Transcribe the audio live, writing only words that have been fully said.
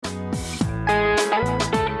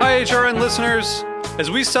HRN listeners.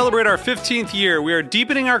 As we celebrate our 15th year, we are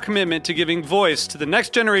deepening our commitment to giving voice to the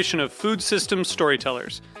next generation of food systems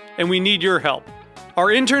storytellers, and we need your help. Our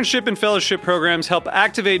internship and fellowship programs help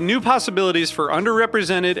activate new possibilities for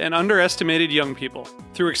underrepresented and underestimated young people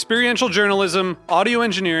through experiential journalism, audio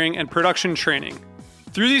engineering, and production training.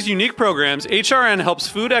 Through these unique programs, HRN helps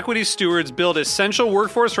food equity stewards build essential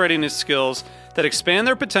workforce readiness skills that expand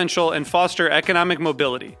their potential and foster economic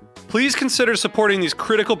mobility. Please consider supporting these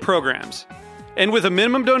critical programs. And with a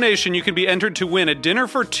minimum donation, you can be entered to win a dinner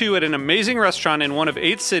for two at an amazing restaurant in one of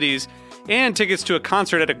 8 cities and tickets to a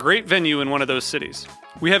concert at a great venue in one of those cities.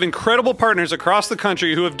 We have incredible partners across the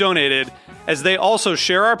country who have donated, as they also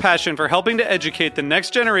share our passion for helping to educate the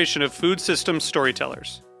next generation of food systems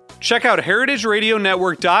storytellers. Check out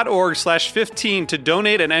heritageradionetwork.org/15 to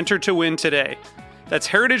donate and enter to win today. That's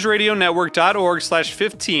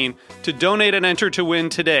heritageradionetwork.org/15 to donate and enter to win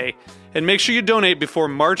today. And make sure you donate before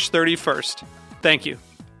March 31st. Thank you.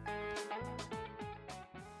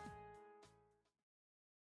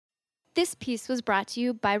 This piece was brought to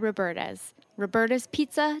you by Roberta's,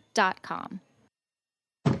 robertaspizza.com.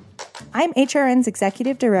 I'm HRN's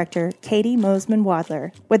Executive Director, Katie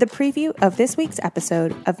Mosman-Wadler, with a preview of this week's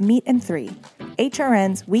episode of Meat and Three,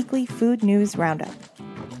 HRN's weekly food news roundup.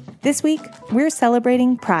 This week, we're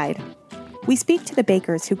celebrating Pride. We speak to the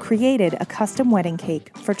bakers who created a custom wedding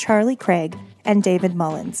cake for Charlie Craig and David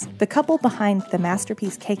Mullins, the couple behind the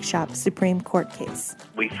Masterpiece Cake Shop Supreme Court case.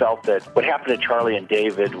 We felt that what happened to Charlie and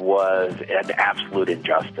David was an absolute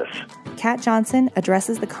injustice. Kat Johnson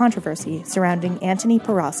addresses the controversy surrounding Antoni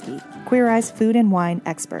Porowski, Queer Eye's food and wine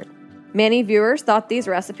expert. Many viewers thought these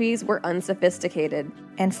recipes were unsophisticated.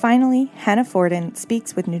 And finally, Hannah Forden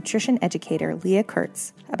speaks with nutrition educator Leah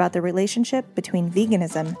Kurtz about the relationship between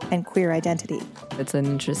veganism and queer identity. It's an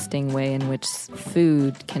interesting way in which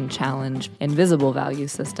food can challenge invisible value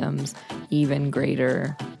systems even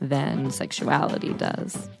greater than sexuality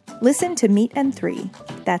does. Listen to Meat and Three,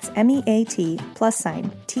 that's MEAT+THREE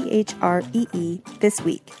this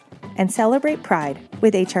week, and celebrate Pride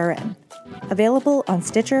with HRN. Available on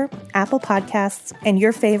Stitcher, Apple Podcasts, and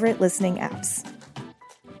your favorite listening apps.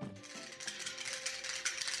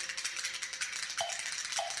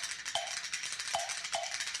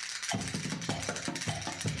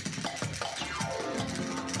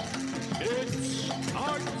 It's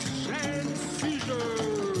Arts and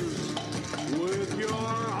Seizures with your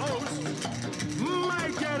host,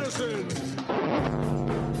 Mike Edison.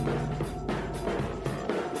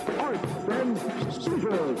 Arts and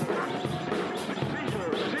Seizures.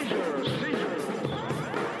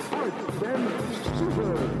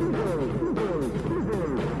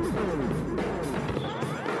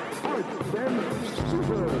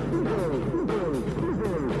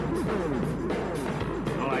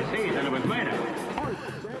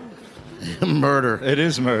 Murder. It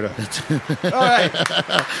is murder. All right.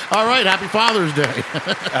 All right. Happy Father's Day.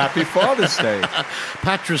 Happy Father's Day.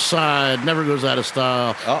 Patricide never goes out of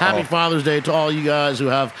style. Uh-oh. Happy Father's Day to all you guys who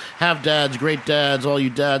have dads, great dads, all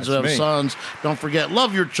you dads who have me. sons. Don't forget,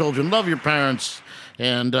 love your children, love your parents,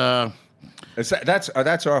 and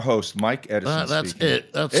that's our host, Mike Edison. that's speaking.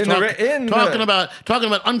 it. That's talking about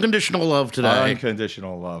unconditional love today.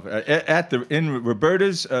 Unconditional love in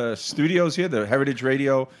Roberta's studios here, the Heritage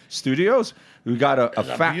Radio studios. We got a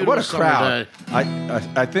what a crowd!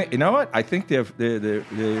 I think, you know what? I think they're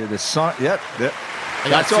the son. Yep.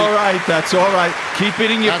 That's all right. That's all right. Keep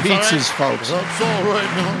eating your pizzas, folks. That's all right.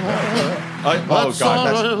 Oh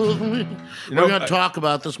God! We're going to talk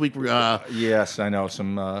about this week. Yes, I know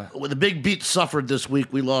some. The big beat suffered this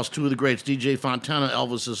week. We lost two of the greats. DJ Fontana,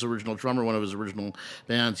 Elvis's original drummer, one of his original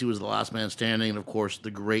bands. He was the last man standing, and of course,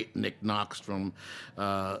 the great Nick Knox from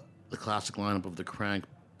the classic lineup of the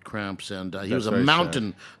Cramps, and he was a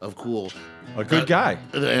mountain of cool. A good guy.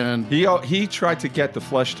 And he tried to get the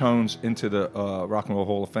Flesh Tones into the Rock and Roll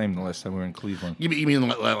Hall of Fame the last time we were in Cleveland. You mean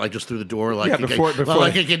like just through the door? Like before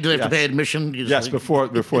like a kid, do they have to pay admission? Yes, before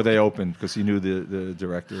they opened, because he knew the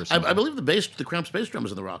director or something. I believe the Cramps bass drum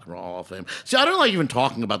is in the Rock and Roll Hall of Fame. See, I don't like even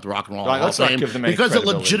talking about the Rock and Roll Hall of Fame because it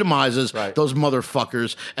legitimizes those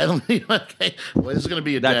motherfuckers. And okay, well, this is going to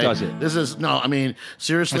be a day. That does it. This is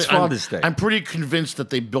seriously. It's Father's Day. I'm pretty convinced that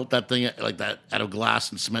they built that thing like that out of glass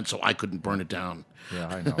and cement so I couldn't burn it down. Yeah,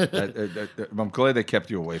 I know. I'm glad they kept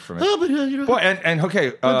you away from it. Oh, but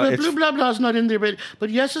okay, blah blah's not in there, but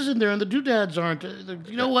yes is in there, and the doodads aren't.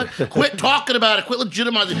 You know what? Quit talking about it. Quit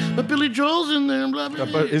legitimizing. But Billy Joel's in there. And blah blah.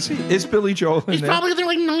 But is Billy Joel in there? He's probably in there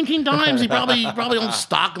like 19 times. He probably owns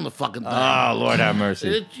stock in the fucking thing. Oh, Lord have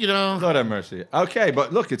mercy. Lord have mercy. Okay,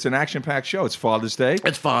 but look, it's an action-packed show. It's Father's Day.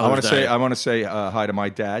 It's Father's Day. I want to say hi to my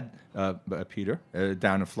dad, Peter,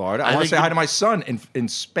 down in Florida. I want to say hi to my son in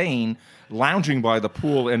Spain, lounging by the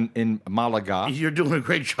pool in Malaga. You're doing a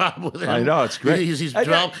great job with him. I know, it's great. He's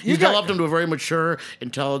developed him to a very mature,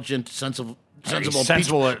 intelligent, sensible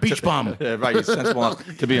beach bum. Right, he's sensible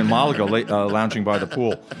enough to be in Malaga, lounging by the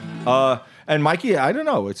pool. And Mikey, I don't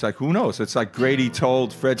know. It's like, who knows? It's like Grady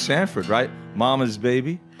told Fred Sanford, right? Mama's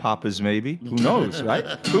baby, Papa's maybe. Who knows, right?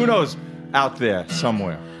 Who knows out there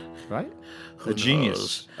somewhere, right? A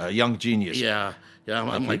genius, a young genius. Yeah.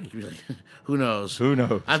 I'm like, who knows? Who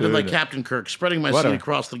knows? I've been like Captain Kirk, spreading my seed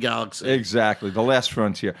across the galaxy. Exactly, the last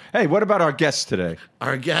frontier. Hey, what about our guest today?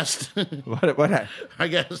 Our guest? What? Our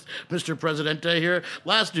guest, Mr. Presidente here.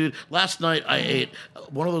 Last night I ate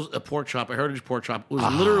one of those pork chop, a heritage pork chop. It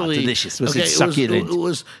was literally delicious. Was it succulent?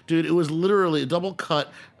 It was literally a double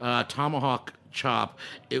cut tomahawk chop.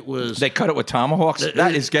 It was. They cut it with tomahawks.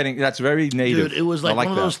 That's very native. Dude, it was like one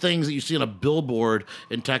of those things that you see on a billboard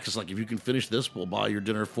in Texas. Like, if you can finish this, we'll buy your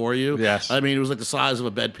dinner for you. Yes. I mean, it was like the size of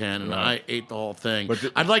a bedpan, and I ate the whole thing.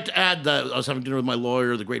 I'd like to add that I was having dinner with my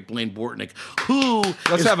lawyer, the great Blaine Bortnick, who.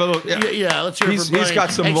 Let's have a little. Yeah, let's hear it for Blaine. He's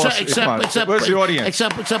got some. Except where's the audience?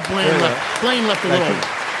 Except Blaine left a little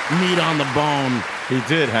meat on the bone. He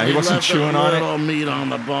did, huh? He wasn't chewing on it. A little meat on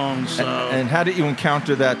the bone. So. And how did you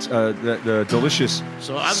encounter that the delicious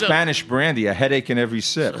Spanish brandy? A headache in every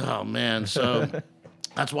sip. Oh man! So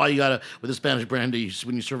that's why you gotta, with the Spanish brandy,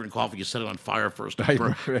 when you serve it in coffee, you set it on fire first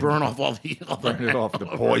to burn off all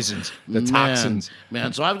the poisons, the toxins.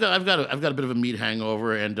 Man, so I've got a bit of a meat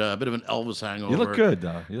hangover and a bit of an Elvis hangover. You look good,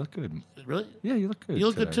 though. You look good. Really? Yeah, you look good. You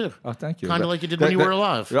look good too. Oh, thank you. Kind of like you did when you were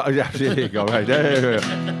alive. Yeah, there you go. Right there.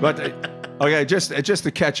 But okay, just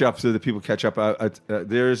to catch up, so the people catch up.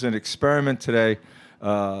 There's an experiment today.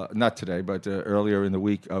 Not today, but earlier in the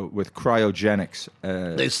week with cryogenics.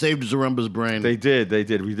 They saved Zaremba's brain. They did.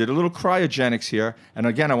 We did a little cryogenics here. And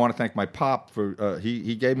again, I want to thank my pop for,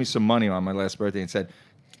 he gave me some money on my last birthday and said,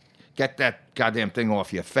 get that goddamn thing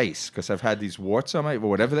off your face, because I've had these warts on my, or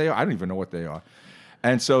whatever they are. I don't even know what they are.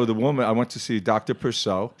 And so the woman, I went to see Dr.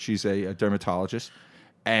 Perceau. She's a dermatologist.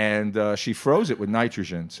 And she froze it with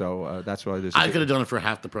nitrogen, so that's why there's. I could have done it for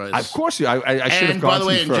half the price. Of course, I should have gone to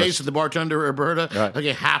you first. And by the way, Jason, the bartender, Roberta,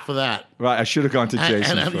 okay, half of that. Right, I should have gone to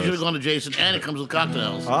Jason and first. You should have gone to Jason, and it comes with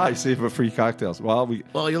cocktails. I see, for free cocktails. Well,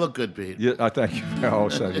 you look good, Pete. Yeah, thank you.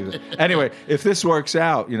 Anyway, if this works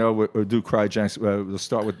out, we'll do cryogenics. We'll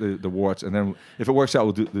start with the warts, and then if it works out,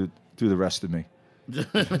 we'll do the rest of me.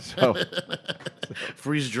 So,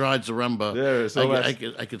 freeze-dried Zaremba. Yeah, so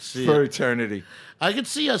I could see for it. eternity. I could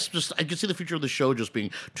see the future of the show just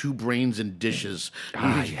being two brains and dishes.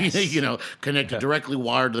 Yes. Connected directly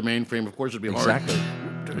wired to the mainframe. Of course, it'd be hard.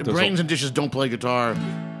 Exactly. Brains and dishes don't play guitar.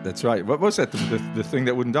 That's right. What was that? The thing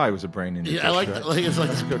that wouldn't die was a brain in it. Yeah, I like it's like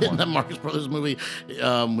that's a good one. That Marx Brothers movie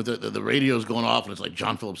with the radio's going off and it's like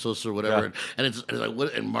John Philip Sousa or whatever, and it's like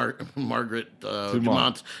what? And Margaret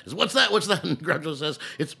Dumont is what's that? And Groucho says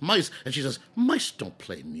it's mice, and she says mice don't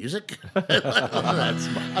play music.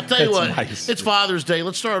 I'll tell you what, mice. It's Father's Day.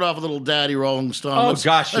 Let's start off with a little Daddy Rolling Stone. Let's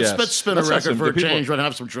spin a record for a change. Right,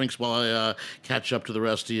 have some drinks while I catch up to the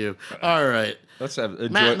rest of you. All right, let's have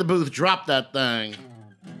Matt in the booth. Drop that thing.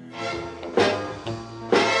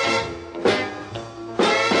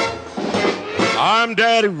 I'm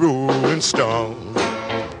Daddy Rolling Stone,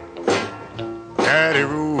 Daddy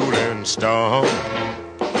Rolling Stone.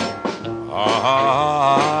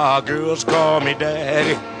 Girls call me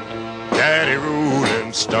Daddy, Daddy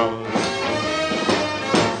Rolling Stone.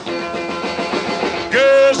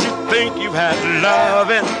 Girls, you think you've had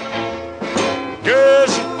loving,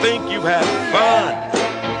 girls, you think you've had fun,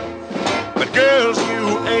 but girls,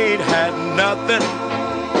 you ain't had nothing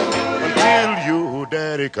until your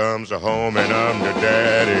daddy comes home and I'm the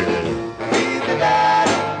daddy. He's the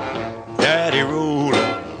daddy. Daddy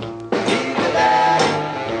Ruler. He's the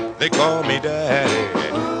daddy. They call me Daddy.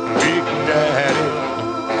 Big Daddy.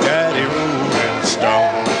 Daddy Rolling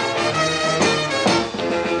Stone.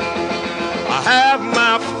 I have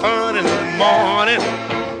my fun in the morning.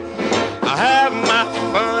 I have my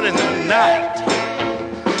fun in the night.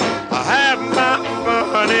 I have my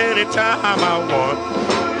fun anytime I want.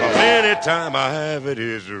 Anytime I have it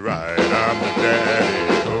is right. I'm the daddy.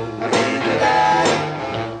 Oh, he's the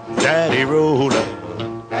daddy. Daddy Roller.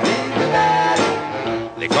 He's the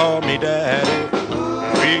daddy. They call me Daddy.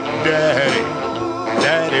 Big Daddy.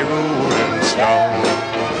 Daddy Rolling Stone.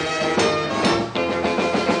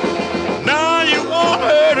 Now you all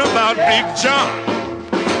heard about Big John.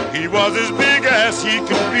 He was as big as he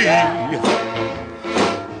could be.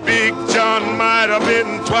 Big John might have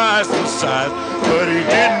been twice the size, but he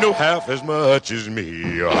didn't know half as much as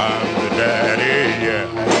me. I'm the daddy, yeah.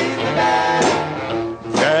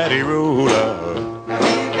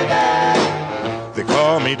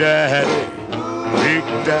 Daddy, Big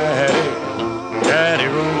Daddy, Daddy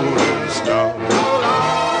Rolling Stone.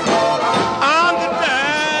 I'm the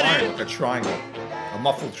daddy. A triangle. A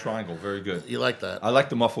muffled triangle. Very good. You like that? I like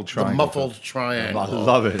the muffled triangle. The muffled triangle. I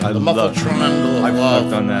love it. The muffled triangle of love.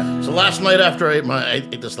 I've done that. So last night after I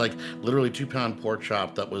ate this like literally 2-pound pork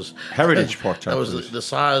chop that was heritage pork chop. That was the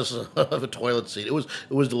size of a toilet seat. It was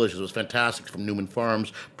delicious. It was fantastic from Newman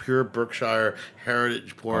Farms, pure Berkshire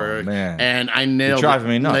heritage pork. Oh, man. And I nailed it. You're driving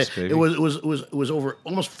me nuts, baby. It was over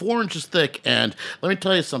almost 4 inches thick. And let me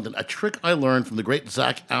tell you something. A trick I learned from the great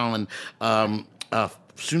Zach Allen.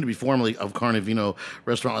 Soon to be formerly of Carnivino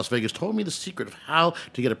Restaurant Las Vegas, told me the secret of how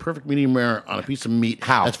to get a perfect medium rare on a piece of meat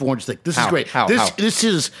that's 4 inches thick. This is great. This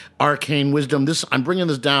is arcane wisdom. I'm bringing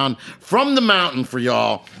this down from the mountain for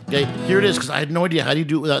y'all. Okay, here it is, because I had no idea how do you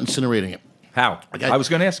do it without incinerating it. How? Okay. I was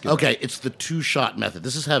going to ask you. Okay, it's the 2-shot method.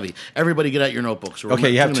 This is heavy. Everybody get out your notebooks. Okay,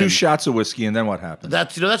 you have 2 shots of whiskey, and then what happens?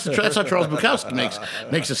 That's how Charles Bukowski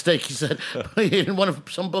makes a steak. He said in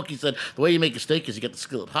some book, he said the way you make a steak is you get the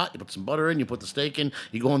skillet hot, you put some butter in, you put the steak in,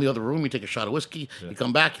 you go in the other room, you take a shot of whiskey, you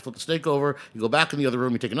come back, you flip the steak over, you go back in the other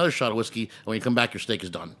room, you take another shot of whiskey, and when you come back, your steak is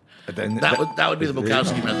done. That would be the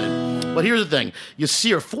Bukowski method. But here's the thing: you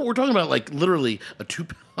sear. We're talking about like literally a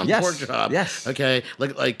 2-pound pork chop. Yes. Okay.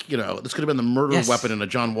 Like this could have been the murder weapon in a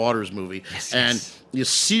John Waters movie. Yes. And you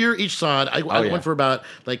sear each side. I went for about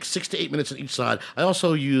like 6 to 8 minutes on each side. I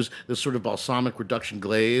also use this sort of balsamic reduction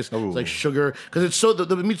glaze. It's like sugar, because it's so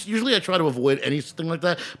the meat. Usually I try to avoid anything like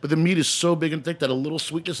that, but the meat is so big and thick that a little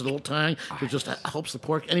sweetness, a little tang, it just helps the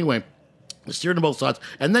pork. Anyway. You sear it on both sides,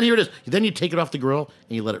 and then here it is. Then you take it off the grill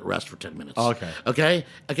and you let it rest for 10 minutes. Okay,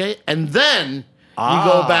 and then you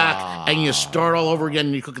go back and you start all over again,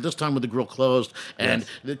 and you cook it this time with the grill closed, and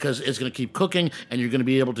because it's going to keep cooking, and you're going to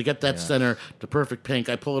be able to get that center to perfect pink.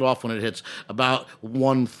 I pull it off when it hits about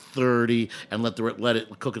 130, and let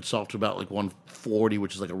it cook itself to about like 140,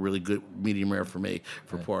 which is like a really good medium rare for me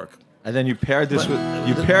for pork. And then you paired this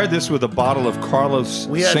with a bottle of Carlos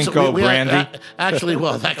Cinco brandy. Actually,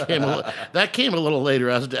 well, that came a little later,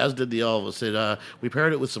 as did the Elvis. We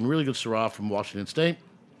paired it with some really good Syrah from Washington State.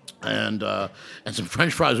 And some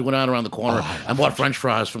French fries. We went out around the corner and bought French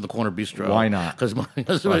fries from the corner bistro. Why not? Because my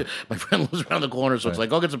friend lives around the corner, so it's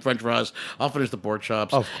like, go get some French fries. I'll finish the pork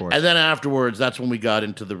chops. Of course. And then afterwards, that's when we got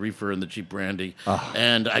into the reefer and the cheap brandy.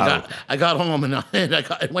 And I got home and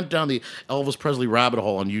I went down the Elvis Presley rabbit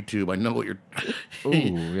hole on YouTube. I know what you're.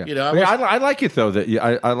 I like it though.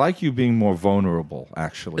 I like you being more vulnerable.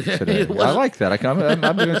 Actually, today I like that. I'm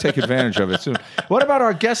going to take advantage of it soon. What about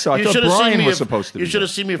our guest? I thought Brian was supposed to. You should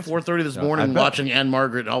have seen me at 4:30 this morning watching Anne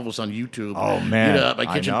Margaret and Elvis on YouTube. Oh man, at my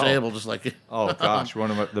kitchen table, just like. Oh gosh,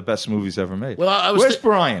 one of the best movies ever made. Well, where's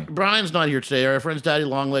Brian? Brian's not here today. Our friend's Daddy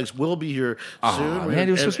Longlegs will be here soon. Man,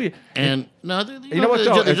 he was supposed to be. And no, you know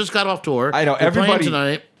what? They just got off tour. I know everybody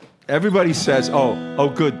tonight. Everybody says, "Oh,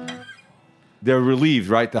 good." They're relieved,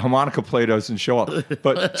 right? The harmonica player doesn't show up,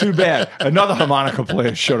 but too bad. Another harmonica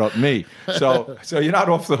player showed up, me. So you're not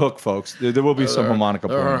off the hook, folks. There will be some harmonica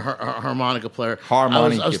player. Harmonica player.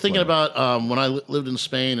 I was thinking about when I lived in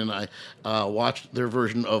Spain and I watched their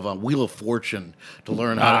version of Wheel of Fortune to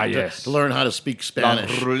learn how to speak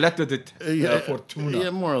Spanish. La Ruleta de Fortuna.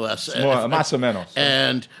 Yeah, more or less. Más o menos.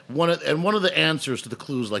 And one of the answers to the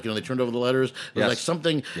clues, like they turned over the letters, was like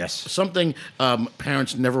something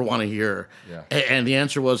parents never want to hear. Yeah. And the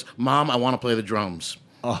answer was, "Mom, I want to play the drums."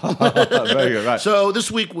 Very good, right. So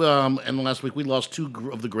this week and last week we lost 2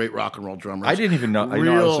 of the great rock and roll drummers. I didn't even know.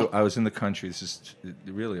 I was in the country. This is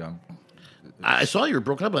really I saw you were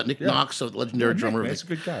broken up about Nick Knox, a legendary drummer. He's a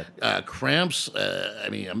good guy. Cramps.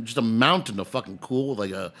 I'm just a mountain of fucking cool,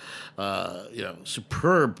 like a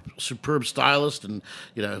superb stylist, and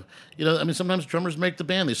sometimes drummers make the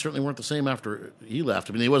band. They certainly weren't the same after he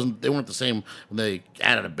left. I mean, they weren't the same when they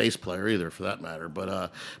added a bass player either, for that matter.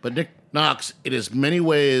 But Nick Knox, in as many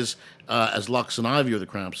ways as Lux and Ivy or the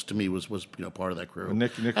Cramps, to me was part of that crew. Well,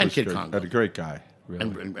 Nick and was Kid good. Congo. A great guy.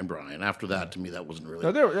 Really. And Brian. After that, to me, that wasn't really.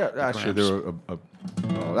 No, there were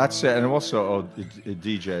that's it, and also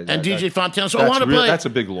DJ and DJ Fontana. So I want to play. That's a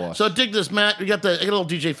big loss. So dig this, Matt. I got a little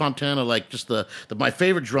DJ Fontana, like just my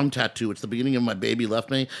favorite drum tattoo. It's the beginning of My Baby Left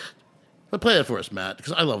Me. But play that for us, Matt,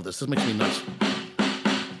 because I love this. This makes me nuts.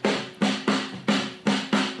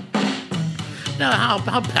 Now,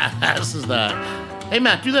 how badass is that? Hey,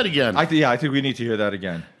 Matt, do that again. I think we need to hear that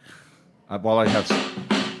again. While I have.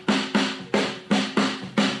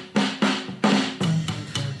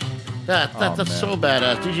 That's so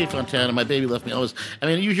badass. DJ Fontana, My Baby Left Me Always. I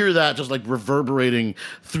mean, you hear that just like reverberating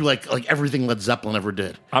through like everything Led Zeppelin ever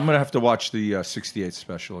did. I'm gonna have to watch the '68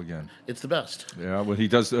 special again. It's the best. Yeah, when he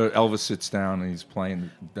does, Elvis sits down and he's playing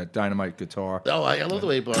that dynamite guitar. Oh, I love the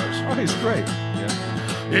way he bars. Oh, he's great.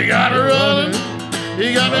 Yeah. You got me running,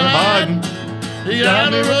 you got me hiding, you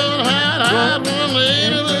got me running, hide one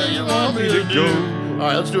later than you want me to do. All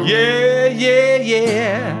right, let's do it.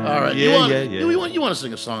 Yeah. All right, You want to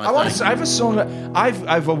sing a song? I have a song.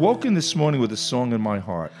 I've awoken this morning with a song in my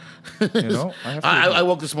heart. You know, I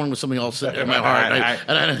woke this morning with something else in my heart,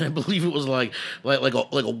 and I believe it was like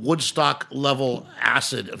a Woodstock level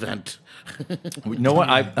acid event. You know what?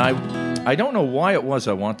 I don't know why it was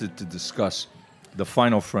I wanted to discuss the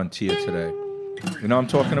final frontier today. You know what I'm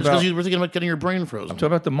talking about? Because you were thinking about getting your brain frozen. I'm talking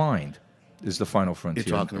about the mind. Is the final frontier.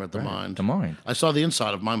 You're talking about the mind. The mind. I saw the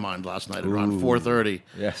inside of my mind last night around 4:30.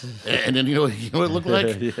 Yes. And then you know what it looked like?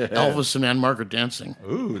 Elvis and Ann Margaret dancing.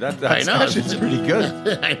 Ooh, that's actually pretty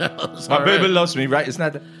good. I know. My baby loves me, right?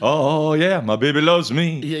 Isn't that? Oh yeah, my baby loves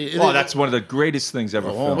me. Yeah, that's one of the greatest things ever.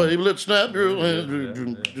 Oh baby, let's snap your.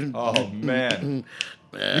 Oh man,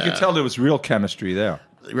 you can tell there was real chemistry there.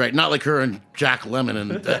 Right, not like her and Jack Lemmon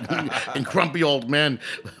and Grumpy Old Man,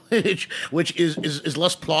 which is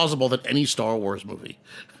less plausible than any Star Wars movie.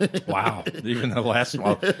 Wow, even the last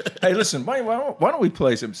one. Hey, listen, why don't we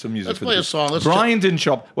play some music? Let's play a song. Brian didn't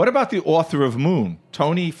show up. What about the author of Moon,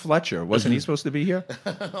 Tony Fletcher? Wasn't he supposed to be here?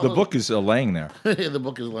 The book is laying there. The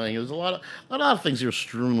book is laying. There's a lot of things you're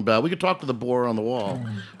strewn about. We could talk to the boar on the wall.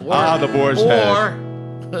 The boar's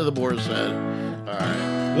head. The boar's head. All right.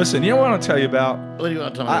 Listen, you know what I'll tell you about? What do you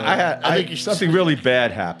want to tell me about? I think something really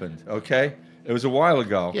bad happened, okay? It was a while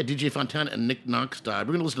ago. Yeah, DJ Fontana and Nick Knox died.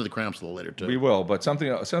 We're going to listen to the Cramps a little later, too. We will, but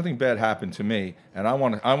something bad happened to me, and I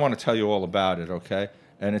want to tell you all about it, okay?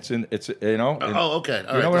 And it's okay. All right. You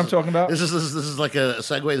know what I'm talking about? This is like a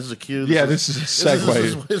segue. This is a cue. This is a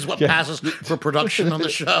segue. This is what passes for production on the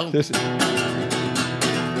show.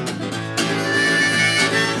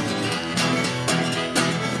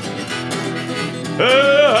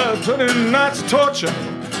 20 nights of torture,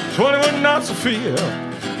 21 nights of fear,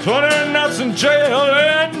 20 nights in jail,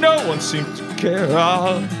 and no one seemed to care.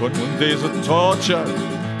 21 days of torture,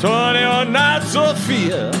 21 nights of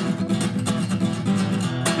fear.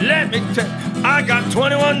 Let me tell you, I got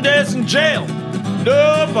 21 days in jail.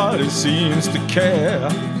 Nobody seems to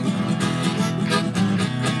care.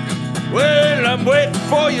 Well, I'm waiting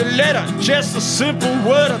for your letter, just a simple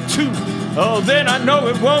word or two. Oh, then I know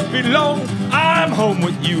it won't be long. I'm home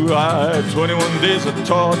with you. 21 days of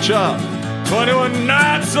torture, 21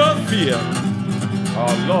 nights of fear.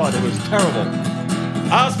 Oh, Lord, it was terrible.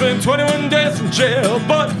 I spent 21 days in jail,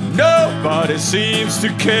 but nobody seems to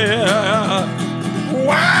care.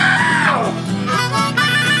 Wow!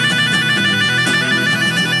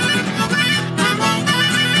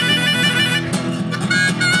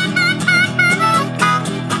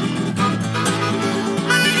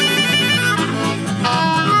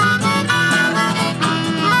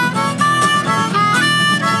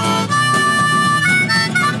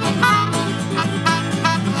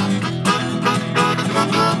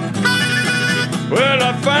 Well,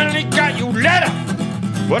 I finally got your letter,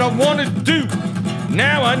 what I wanted to do.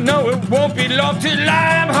 Now I know it won't be long till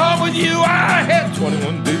I'm home with you. I had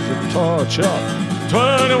 21 days of torture,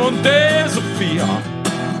 21 days of fear.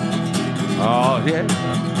 Oh, yeah.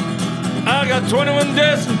 I got 21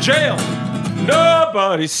 days in jail.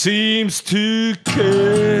 Nobody seems to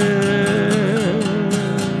care.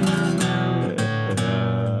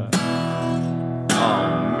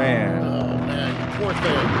 Oh, man, you poor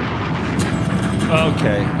thing.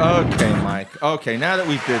 Okay, Mike. Okay, now that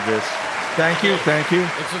we did this, thank you.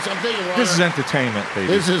 This is entertainment, baby.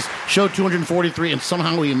 This is show 243, and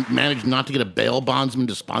somehow we managed not to get a bail bondsman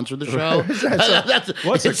to sponsor the show.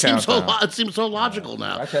 It seems so logical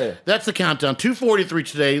now. I tell you. That's the countdown. 243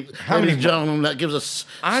 today. Ladies and gentlemen, that gives us...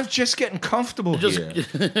 I'm just getting comfortable here.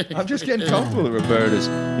 I'm just getting comfortable at Roberta's.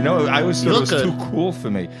 You know, I always thought it was too cool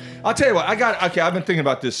for me. I'll tell you what, I've been thinking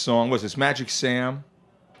about this song. Was this Magic Sam?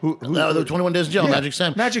 The 21 Days in Jail, Magic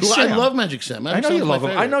Sam. Sam. I love Magic Sam. I know you love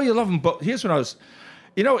him. I know you love him, but here's what I was...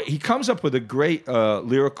 You know, he comes up with a great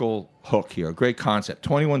lyrical hook here, a great concept.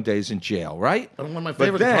 21 Days in Jail, right? One of my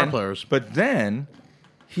favorite guitar players. But then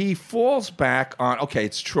he falls back on, okay,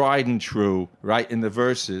 it's tried and true, right, in the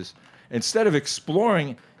verses. Instead of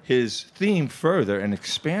exploring his theme further and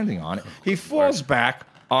expanding on it, he falls back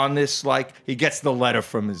on this. Like he gets the letter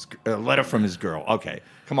from his girl. Okay,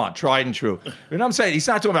 come on, tried and true. You know what I'm saying? He's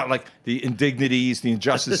not talking about like the indignities, the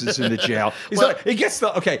injustices in the jail. He gets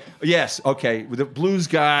the with the blues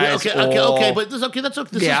guys. But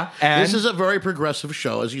this is a very progressive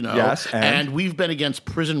show, as you know. Yes, and we've been against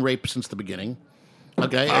prison rape since the beginning.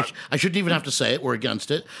 Okay, I shouldn't even have to say it. We're against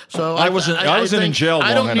it. So I wasn't in jail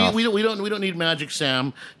long enough. We don't need Magic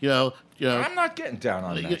Sam. I'm not getting down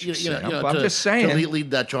on Magic Sam. I'm just saying to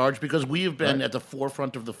lead that charge because we have been at the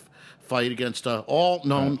forefront of the fight against all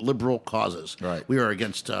known liberal causes. Right. We are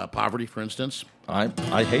against poverty, for instance.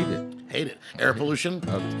 I hate it. Hate it. Air pollution,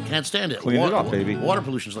 can't stand it. Clean it up, baby. Water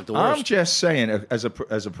pollution is like the worst. I'm just saying, as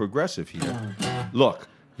a progressive here, look.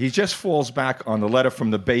 He just falls back on the letter from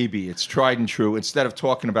the baby. It's tried and true. Instead of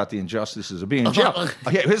talking about the injustices of being in jail.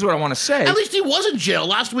 Okay, here's what I want to say. At least he was in jail.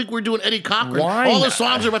 Last week we were doing Eddie Cochran. Why all not? the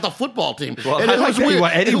songs are about the football team. Well,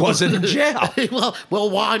 Eddie wasn't in jail. well,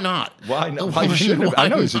 why not? Why not? Why shouldn't have? I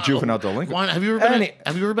know he's a juvenile delinquent. Why not? Have you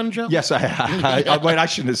ever been in jail? Yes, I have. Wait, I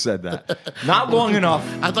shouldn't have said that. Not long enough.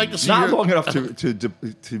 I'd like to see. Not long enough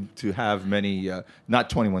to have many. Not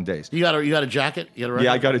 21 days. You got a jacket?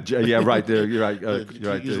 I got a. Yeah, right there. You're right.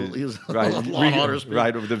 You're right. He's right.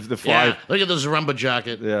 Right, the five. Yeah, look at the Zaremba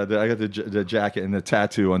jacket. Yeah, I got the jacket and the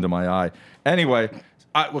tattoo under my eye. Anyway,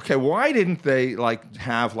 why didn't they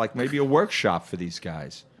have maybe a workshop for these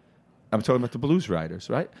guys? I'm talking about the blues writers,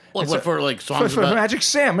 right? What for songs for Magic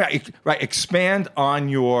Sam, right? Expand on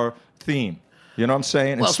your theme. You know what I'm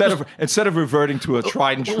saying? Well, instead of reverting to a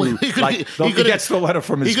tried and true, he gets the letter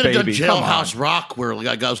from his baby. He could have done Jailhouse Rock, where the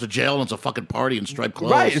guy goes to jail and it's a fucking party in striped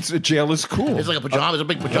clothes. Right, jail is cool. It's like it's a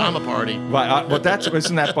big pajama party. Right, but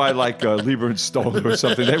isn't that by Lieber and Stoller or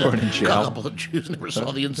something? They weren't in jail. A couple of Jews never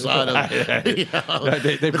saw the inside of.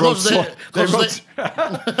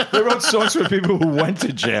 They wrote songs for people who went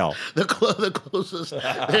to jail. The closest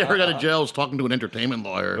they ever got to jail was talking to an entertainment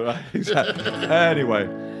lawyer. Right, exactly. Anyway.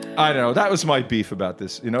 I don't know. That was my beef about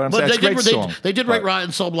this. You know what I'm saying? It's a great song. They did write Riot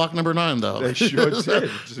in Cell Block Number 9, though. They sure did.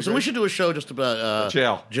 So we should do a show just about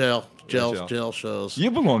jail shows.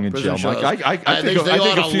 You belong in jail, Mike. I think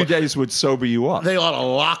a few days would sober you up. They ought to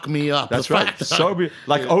lock me up. That's right. Sober,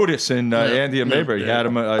 like Otis and Andy and Mayberry. He had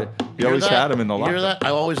him. He always had him in the locker. You hear that? I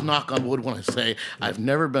always knock on wood when I say I've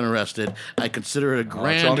never been arrested. I consider it a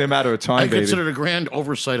grand. It's only a matter of time, baby. I consider it a grand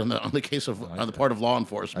oversight on the case of on the part of law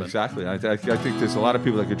enforcement. Exactly. I think there's a lot of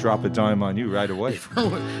people that could drop a dime on you right away.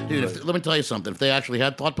 Dude, let me tell you something. If they actually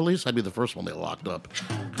had thought police, I'd be the first one they locked up.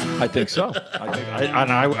 I think so.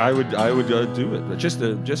 I would do it, but just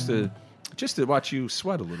to watch you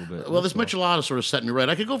sweat a little bit. Well, this michelada sort of set me right.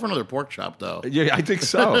 I could go for another pork chop, though. Yeah, I think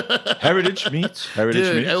so. Heritage meats. Dude,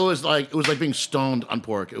 it was like being stoned on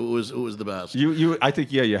pork. It was the best. I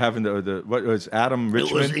think you're having the what was Adam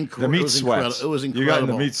Richmond? The meat sweats. It was incredible. You got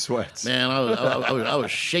the meat sweats. Man, I was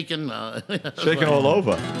shaking. Shaking all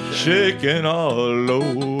over. Shaking all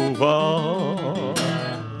over.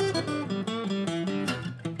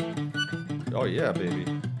 Oh yeah, baby.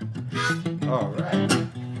 All right.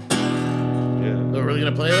 Yeah. We're really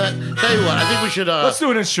gonna play that? Tell you what, I think we should. Let's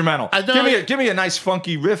do an instrumental. Give me a nice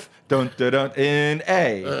funky riff. Dun dun dun in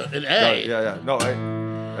A. In A. Yeah. No.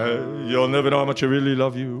 You'll never know how much I really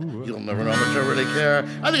love you. You'll never know how much I really care.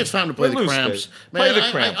 I think it's time to play the Cramps. Man, play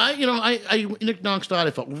the Cramps. Nick Knox died.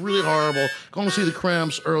 I felt really horrible. Going to see the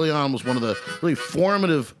Cramps early on was one of the really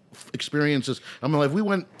formative experiences of my life. I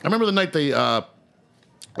remember the night they.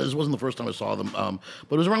 This wasn't the first time I saw them,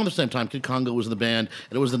 but it was around the same time. Kid Congo was in the band,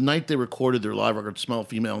 and it was the night they recorded their live record, Smell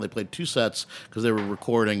Female, and they played 2 sets because they were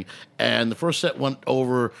recording. And the first set went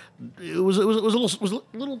over. It was a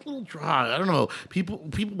little dry. I don't know. People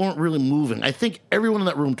weren't really moving. I think everyone in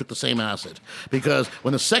that room took the same acid because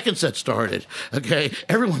when the second set started, okay,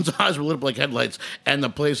 everyone's eyes were lit up like headlights, and the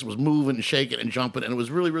place was moving and shaking and jumping, and it was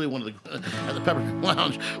really, really one of the at the Peppermint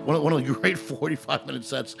Lounge, one of the great 45-minute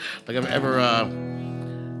sets like I've ever.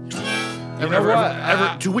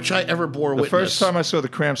 To which I ever bore witness. The first time I saw the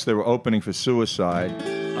Cramps, they were opening for Suicide.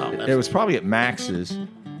 It was probably at Max's.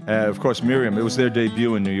 Of course, Miriam. It was their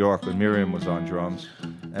debut in New York when Miriam was on drums.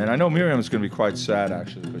 And I know Miriam was going to be quite sad,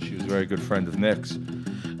 actually, because she was a very good friend of Nick's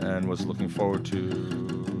and was looking forward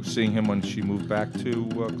to seeing him when she moved back to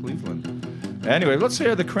Cleveland. Anyway, let's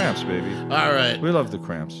hear the Cramps, baby. All right. We love the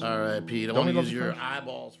Cramps. All right, Pete. I want to use your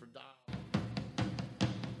eyeballs for dial.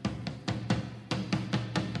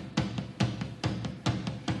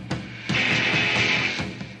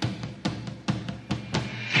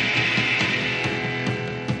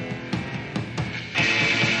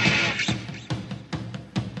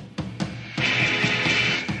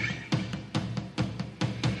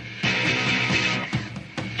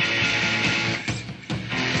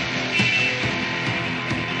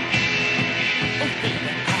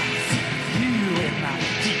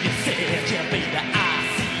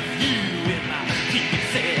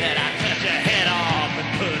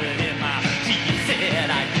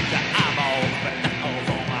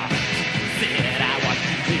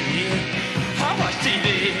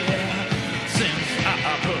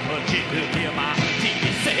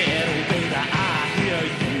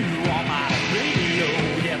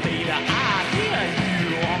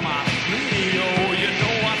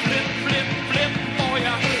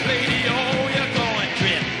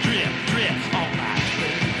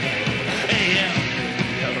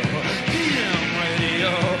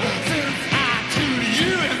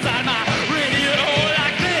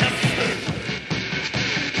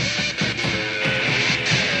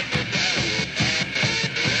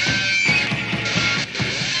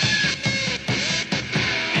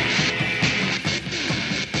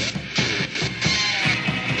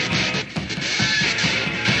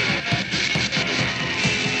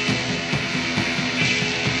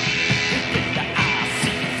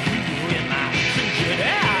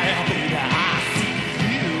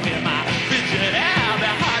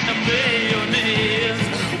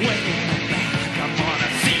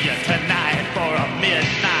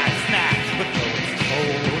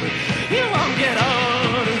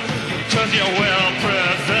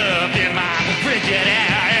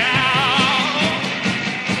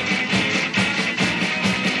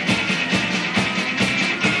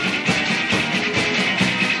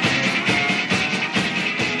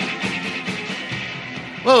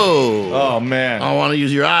 Oh, man. I want to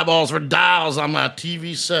use your eyeballs for dials on my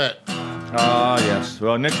TV set. Ah, yes.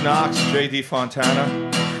 Well, Nick Knox, J.D. Fontana.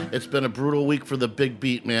 It's been a brutal week for the big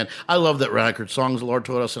beat, man. I love that record. Songs the Lord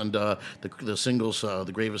Taught Us and the singles,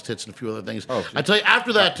 The Gravest Hits and a few other things. Oh, I tell you,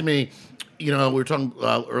 after that, to me, we were talking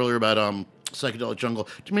earlier about Psychedelic Jungle.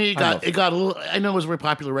 To me, it got a little. I know it was a very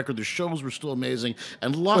popular record. The shows were still amazing,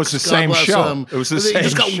 and Lux, it was the same show. It was the same show. It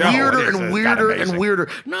just got weirder and weirder and weirder.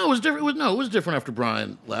 No, it was different. It was different after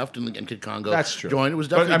Brian left and Kid Congo That's true. joined. It was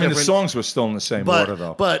definitely different. different. The songs were still in the same order,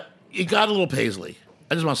 though. But it got a little Paisley.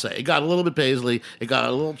 I just want to say, it got a little bit Paisley. It got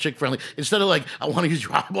a little chick-friendly. Instead of I want to use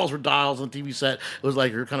your eyeballs for dials on the TV set, it was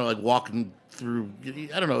like you're kind of walking through,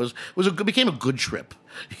 I don't know, it became a good trip.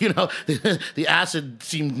 The acid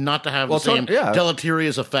seemed not to have the same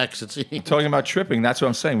deleterious effects, it seemed. Talking about tripping, that's what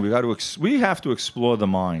I'm saying. We have to explore the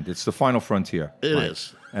mind. It's the final frontier. It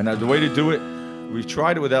is. And the way to do it, we've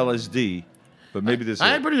tried it with LSD. But maybe this. I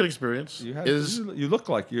had a pretty good experience. You look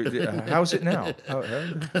like you. How's it now?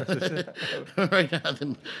 Right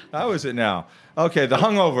now, how is it now? Okay, the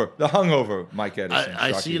Hangover, Mike Edison.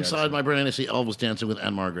 I see inside my brain. I see Elvis dancing with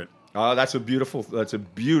Anne Margaret. Oh, that's a beautiful,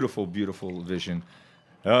 beautiful vision.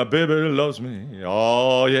 Baby loves me.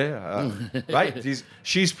 Oh yeah, right.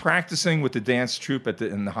 She's practicing with the dance troupe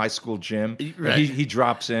in the high school gym. Right. He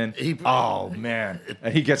drops in. Oh man,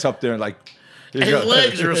 and he gets up there and his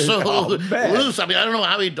legs are so loose. I mean, I don't know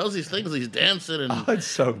how he does these things. He's dancing and it's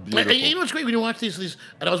so beautiful. You know what's great when you watch these?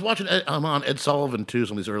 And I was watching. I'm on Ed Sullivan too.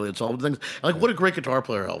 Some of these early Ed Sullivan things. What a great guitar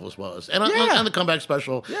player Elvis was, and the comeback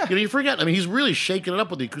special. Yeah. You forget. I mean, he's really shaking it up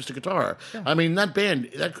with the acoustic guitar. Yeah. I mean, that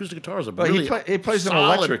acoustic guitar is a really he plays solid,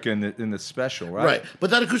 an electric in the special, right? Right,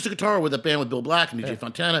 but that acoustic guitar with that band with Bill Black and DJ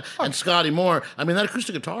Fontana and Scotty Moore. I mean, that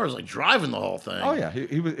acoustic guitar is driving the whole thing. Oh yeah,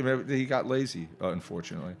 he got lazy,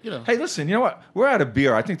 unfortunately. Hey, listen, you know what? We're out of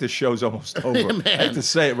beer. I think the show's almost over. I hate to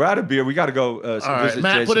say it. We're out of beer. We got to go. All right,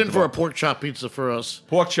 Matt, Jason put in for a pork chop pizza for us.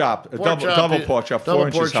 Pork chop, double pork chop, 4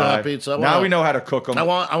 inches high. Pizza. Now we know how to cook them. I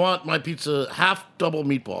want my pizza half double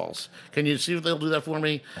meatballs. Can you see if they'll do that for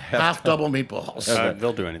me? Half double meatballs.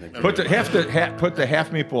 They'll do anything. Put the half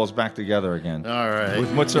meatballs back together again. All right.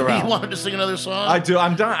 With mozzarella. You wanted to sing another song? I do.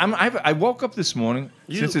 I'm done. I woke up this morning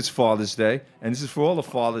since it's Father's Day, and this is for all the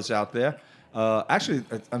fathers out there. Actually,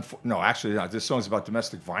 this song's about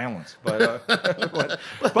domestic violence, but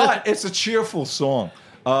it's a cheerful song.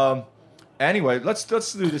 Anyway, let's do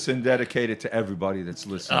this and dedicate it to everybody that's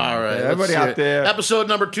listening. All right, everybody out there. Episode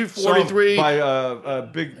number 243 by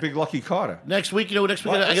Big Lucky Carter. Next week, next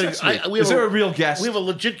week is there a real guest? We have a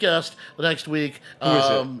legit guest next week. Who is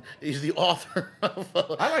it? He's the author of.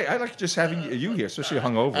 I like just having you here, especially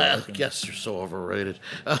hungover. Guests are so overrated.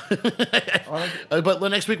 But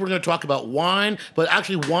next week we're going to talk about wine. But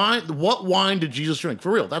actually, wine. What wine did Jesus drink?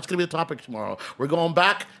 For real, that's going to be the topic tomorrow. We're going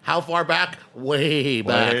back. How far back? Way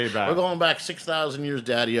back. We're going back 6,000 years,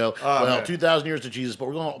 Daddy-O. 2,000 years to Jesus, but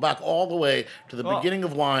we're going back all the way to the beginning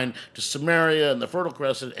of wine, to Samaria and the Fertile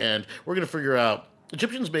Crescent, and we're going to figure out.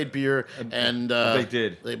 Egyptians made beer, and they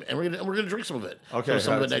did, and we're gonna drink some of it. Okay,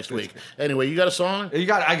 some of it next week. Anyway, you got a song? I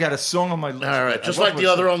got a song on my list. All right, just like the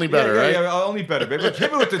other, only better, right? Yeah, only better, baby.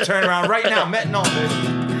 Hit me with the turnaround right now, Methanol, baby.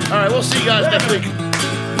 All right, we'll see you guys next week.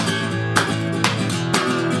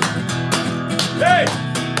 Hey,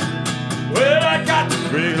 well, I got to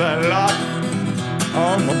break that lock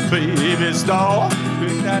on my baby's door.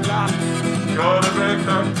 Break that lock, gotta break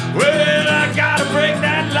that. Well, I gotta break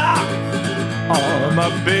that lock on my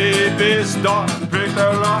baby's door. Break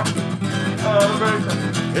that lock, gotta break that.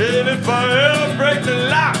 And if I ever break the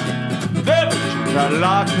lock, never change that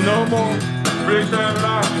lock no more. Break that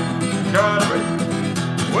lock, gotta break it.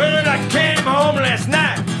 When I came home last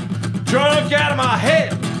night, drunk out of my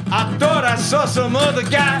head, I thought I saw some other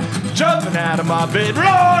guy jumping out of my bed. Lord,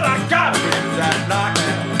 I gotta break that lock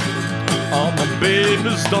on my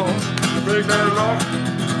baby's door. Break that lock,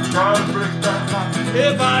 gotta break that lock.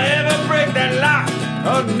 If I ever break that lock,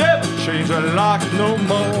 I'll never change the lock no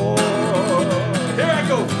more. Here I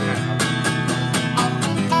go.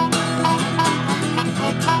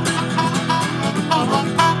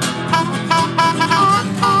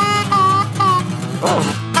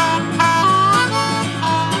 Oh.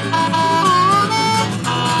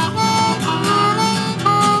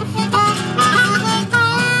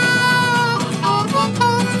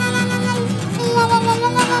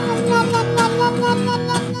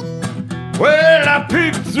 Well, I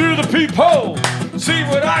peeped through the peephole, see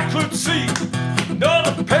what I could see.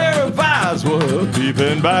 Another pair of eyes were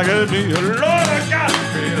peeping back at me. Lord, I gotta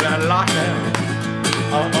break that lock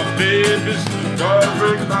now on my baby's. Gotta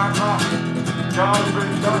break that lock, gotta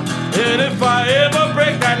break that. And if I ever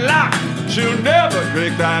break that lock, you'll never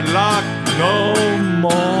break that lock no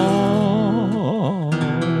more.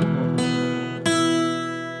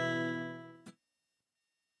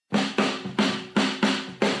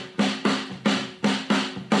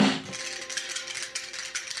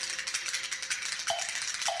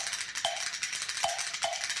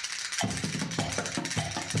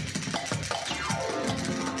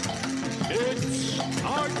 It's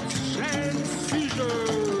Arts and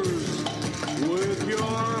Seizures with your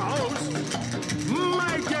host,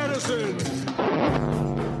 Mike Edison.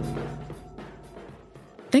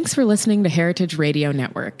 Thanks for listening to Heritage Radio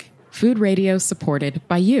Network, food radio supported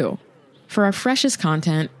by you. For our freshest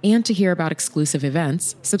content and to hear about exclusive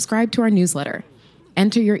events, subscribe to our newsletter.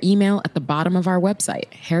 Enter your email at the bottom of our website,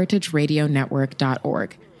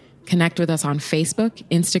 heritageradionetwork.org. Connect with us on Facebook,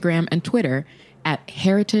 Instagram, and Twitter at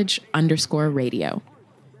heritage_radio.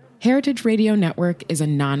 Heritage Radio Network is a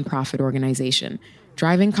nonprofit organization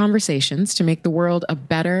driving conversations to make the world a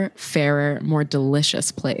better, fairer, more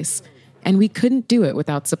delicious place. And we couldn't do it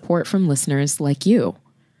without support from listeners like you.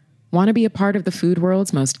 Want to be a part of the food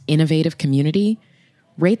world's most innovative community?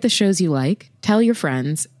 Rate the shows you like, tell your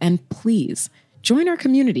friends, and please join our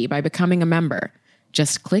community by becoming a member.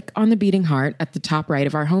 Just click on the beating heart at the top right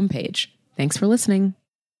of our homepage. Thanks for listening.